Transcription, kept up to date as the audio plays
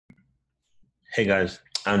Hey guys,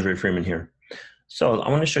 Andre Freeman here. So I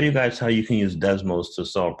want to show you guys how you can use Desmos to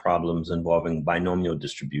solve problems involving binomial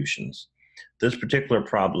distributions. This particular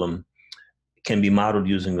problem can be modeled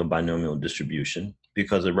using a binomial distribution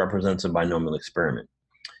because it represents a binomial experiment.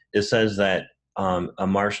 It says that a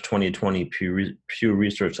March 2020 Pew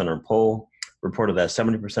Research Center poll reported that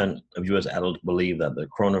 70% of US adults believe that the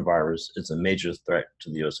coronavirus is a major threat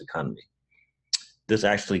to the US economy. This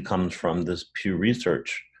actually comes from this Pew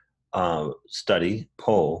Research study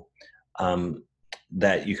poll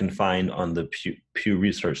that you can find on the Pew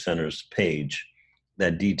Research Center's page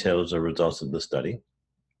that details the results of the study.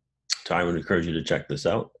 So I would encourage you to check this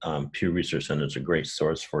out. Pew Research Center is a great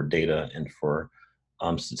source for data and for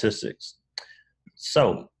statistics.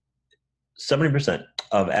 So 70%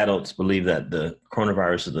 of adults believe that the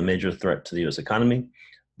coronavirus is a major threat to the US economy.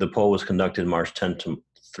 The poll was conducted March 10th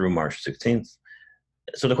through March 16th.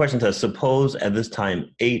 So the question says, suppose at this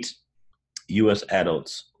time 8 US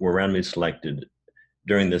adults were randomly selected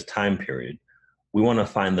during this time period. We want to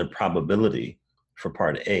find the probability for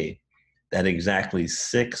part A that exactly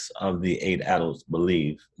 6 of the 8 adults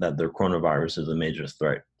believe that the coronavirus is a major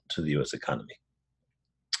threat to the US economy.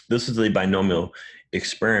 This is a binomial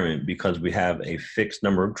experiment because we have a fixed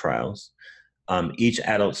number of trials. Each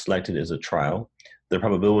adult selected is a trial. The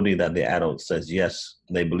probability that the adult says yes,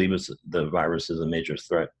 they believe the virus is a major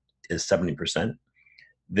threat is 70%.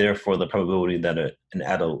 Therefore, the probability that an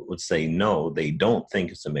adult would say no, they don't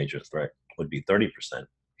think it's a major threat would be 30%.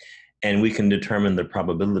 And we can determine the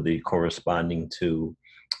probability corresponding to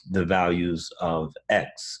the values of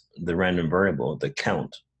X, the random variable, the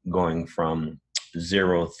count, going from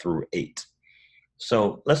 0 through 8.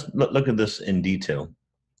 So let's look at this in detail.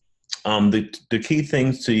 The key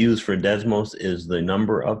things to use for Desmos is the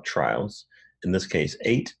number of trials, in this case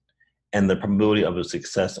 8, and the probability of a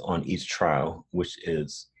success on each trial, which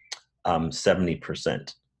is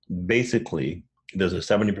 70%. Basically, there's a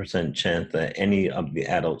 70% chance that any of the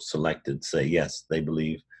adults selected say yes, they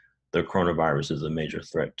believe the coronavirus is a major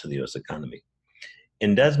threat to the US economy.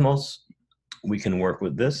 In Desmos, we can work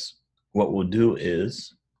with this. What we'll do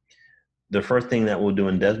is, the first thing that we'll do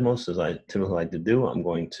in Desmos, as I typically like to do, I'm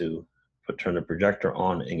going to turn the projector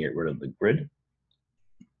on and get rid of the grid.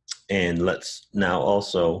 And let's now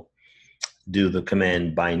also do the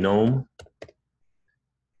command binomial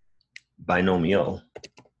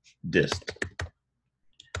dist.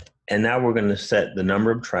 And now we're going to set the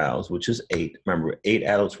number of trials, which is 8. Remember, 8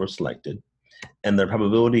 adults were selected. And the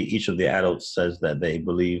probability each of the adults says that they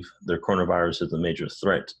believe the coronavirus is a major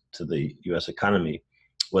threat to the US economy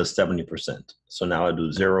was 70%. So now I do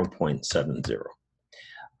 0.70.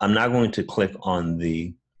 I'm now going to click on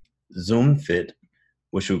the zoom fit,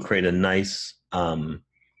 which will create a nice,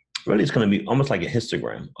 really it's going to be almost like a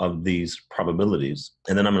histogram of these probabilities.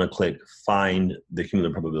 And then I'm going to click find the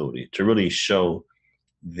cumulative probability to really show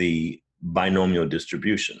the binomial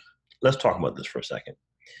distribution. Let's talk about this for a second.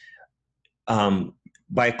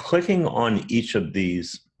 By clicking on each of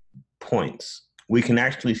these points, we can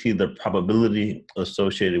actually see the probability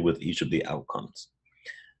associated with each of the outcomes.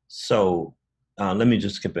 So let me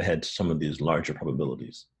just skip ahead to some of these larger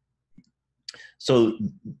probabilities. So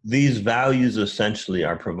these values essentially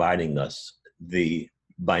are providing us the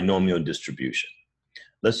binomial distribution.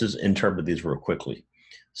 Let's just interpret these real quickly.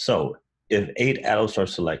 So if 8 adults are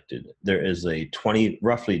selected, there is a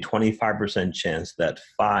roughly 25% chance that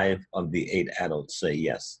 5 of the 8 adults say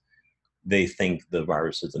yes, they think the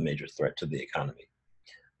virus is a major threat to the economy.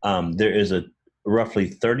 There is a roughly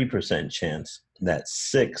 30% chance that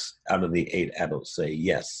 6 out of the 8 adults say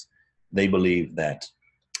yes, they believe that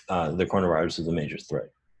the coronavirus is a major threat.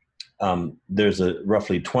 There's a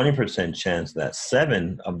roughly 20% chance that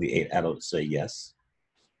 7 of the 8 adults say yes,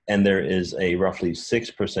 and there is a roughly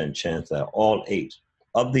 6% chance that all 8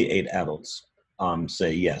 of the 8 adults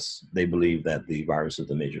say yes, they believe that the virus is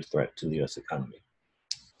a major threat to the US economy.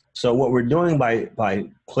 So what we're doing by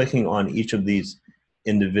clicking on each of these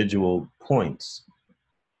individual points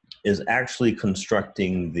is actually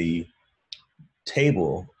constructing the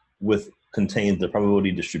table contains the probability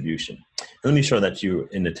distribution. Let me show that you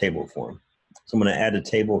in the table form. So I'm going to add a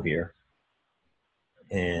table here.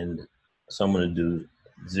 And so I'm going to do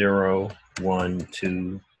 0, 1,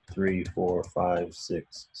 2, 3, 4, 5,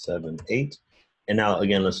 6, 7, 8. And now,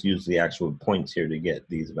 again, let's use the actual points here to get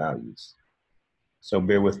these values. So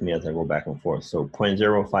bear with me as I go back and forth. So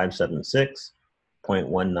 0.0576,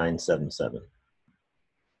 0.1977,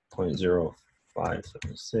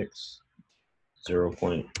 0.0576,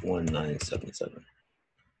 0.1977.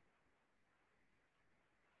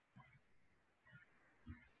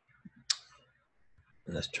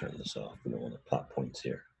 And let's turn this off. We don't want to plot points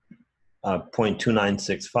here.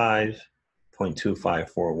 0.2965,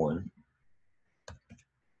 0.2541.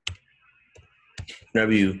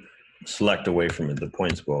 Whenever you select away from it, the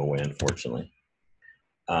points go away, unfortunately.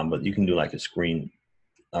 But you can do like a screen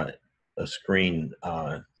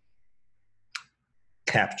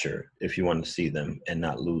capture if you want to see them and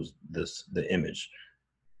not lose the image.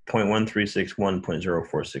 0.1361,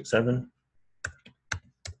 0.0467.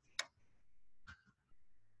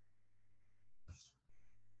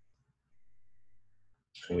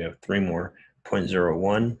 And we have three more.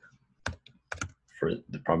 0.01 for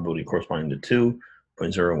the probability corresponding to 2,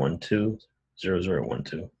 0.012,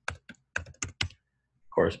 0012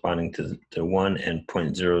 corresponding to 1, and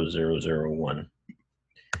 0.0001.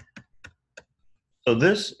 So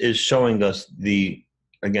this is showing us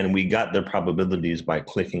again, we got the probabilities by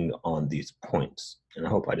clicking on these points. And I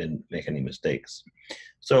hope I didn't make any mistakes.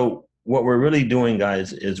 So what we're really doing,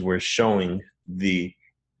 guys, is we're showing the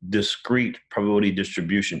discrete probability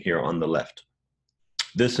distribution here on the left.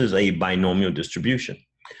 This is a binomial distribution.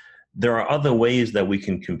 There are other ways that we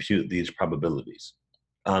can compute these probabilities.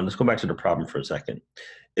 Let's go back to the problem for a second.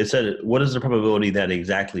 It said, what is the probability that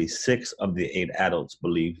exactly 6 of the 8 adults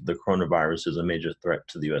believe the coronavirus is a major threat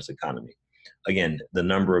to the US economy? Again, the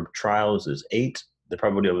number of trials is 8. The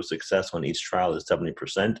probability of a success on each trial is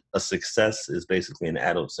 70%. A success is basically an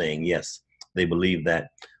adult saying, yes, they believe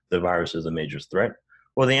that the virus is a major threat.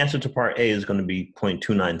 Well, the answer to part A is going to be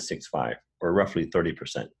 0.2965, or roughly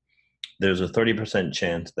 30%. There's a 30%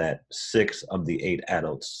 chance that 6 of the 8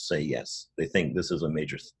 adults say yes. They think the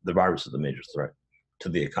virus is a major threat to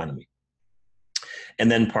the economy.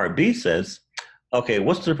 And then part B says, okay,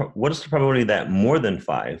 what is the probability that more than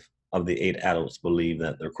 5 of the 8 adults believe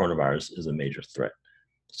that the coronavirus is a major threat?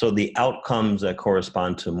 So the outcomes that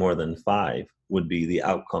correspond to more than 5 would be the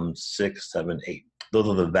outcomes 6, 7, 8. Those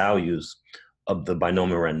are the values of the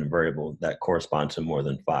binomial random variable that correspond to more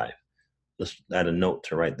than 5. Let's add a note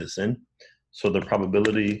to write this in. So the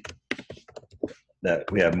probability that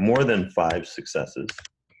we have more than 5 successes,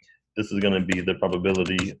 this is going to be the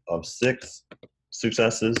probability of 6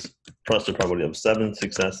 successes plus the probability of 7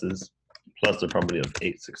 successes plus the probability of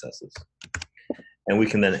 8 successes. And we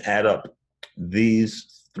can then add up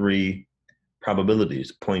these 3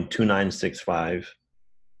 probabilities, 0.2965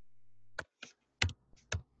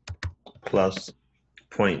 plus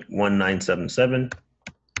 0.1977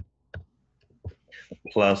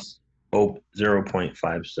 plus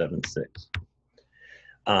 0.576.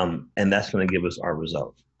 And that's going to give us our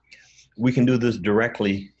result. We can do this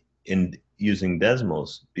directly in using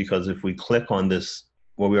Desmos, because if we click on this,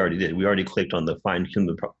 what we already clicked on the find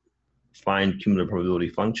cumulative probability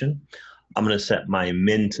function. I'm going to set my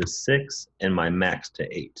min to 6 and my max to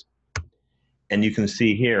 8. And you can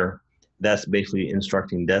see here, that's basically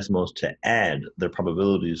instructing Desmos to add the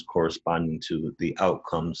probabilities corresponding to the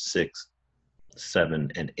outcomes 6,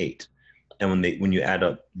 7, and 8. And when you add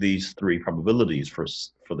up these 3 probabilities for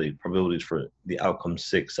the probabilities for the outcomes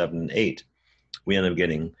 6, 7, and 8, we end up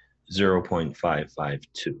getting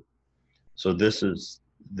 0.552. So this is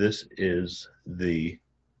the,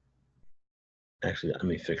 actually, let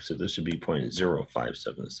me fix it. This should be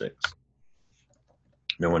 0.0576.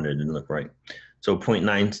 No wonder it didn't look right. So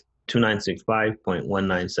 0.2965,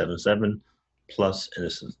 0.1977 plus, and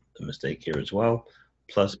this is a mistake here as well,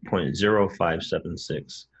 plus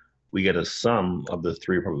 0.0576. We get a sum of the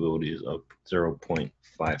 3 probabilities of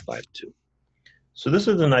 0.552. So this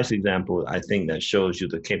is a nice example, I think, that shows you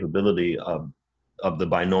the capability of the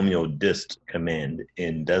binomial dist command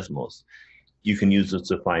in Desmos. You can use this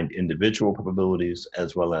to find individual probabilities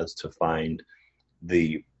as well as to find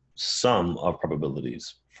the sum of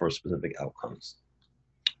probabilities for specific outcomes.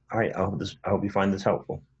 All right, I hope you find this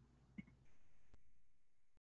helpful.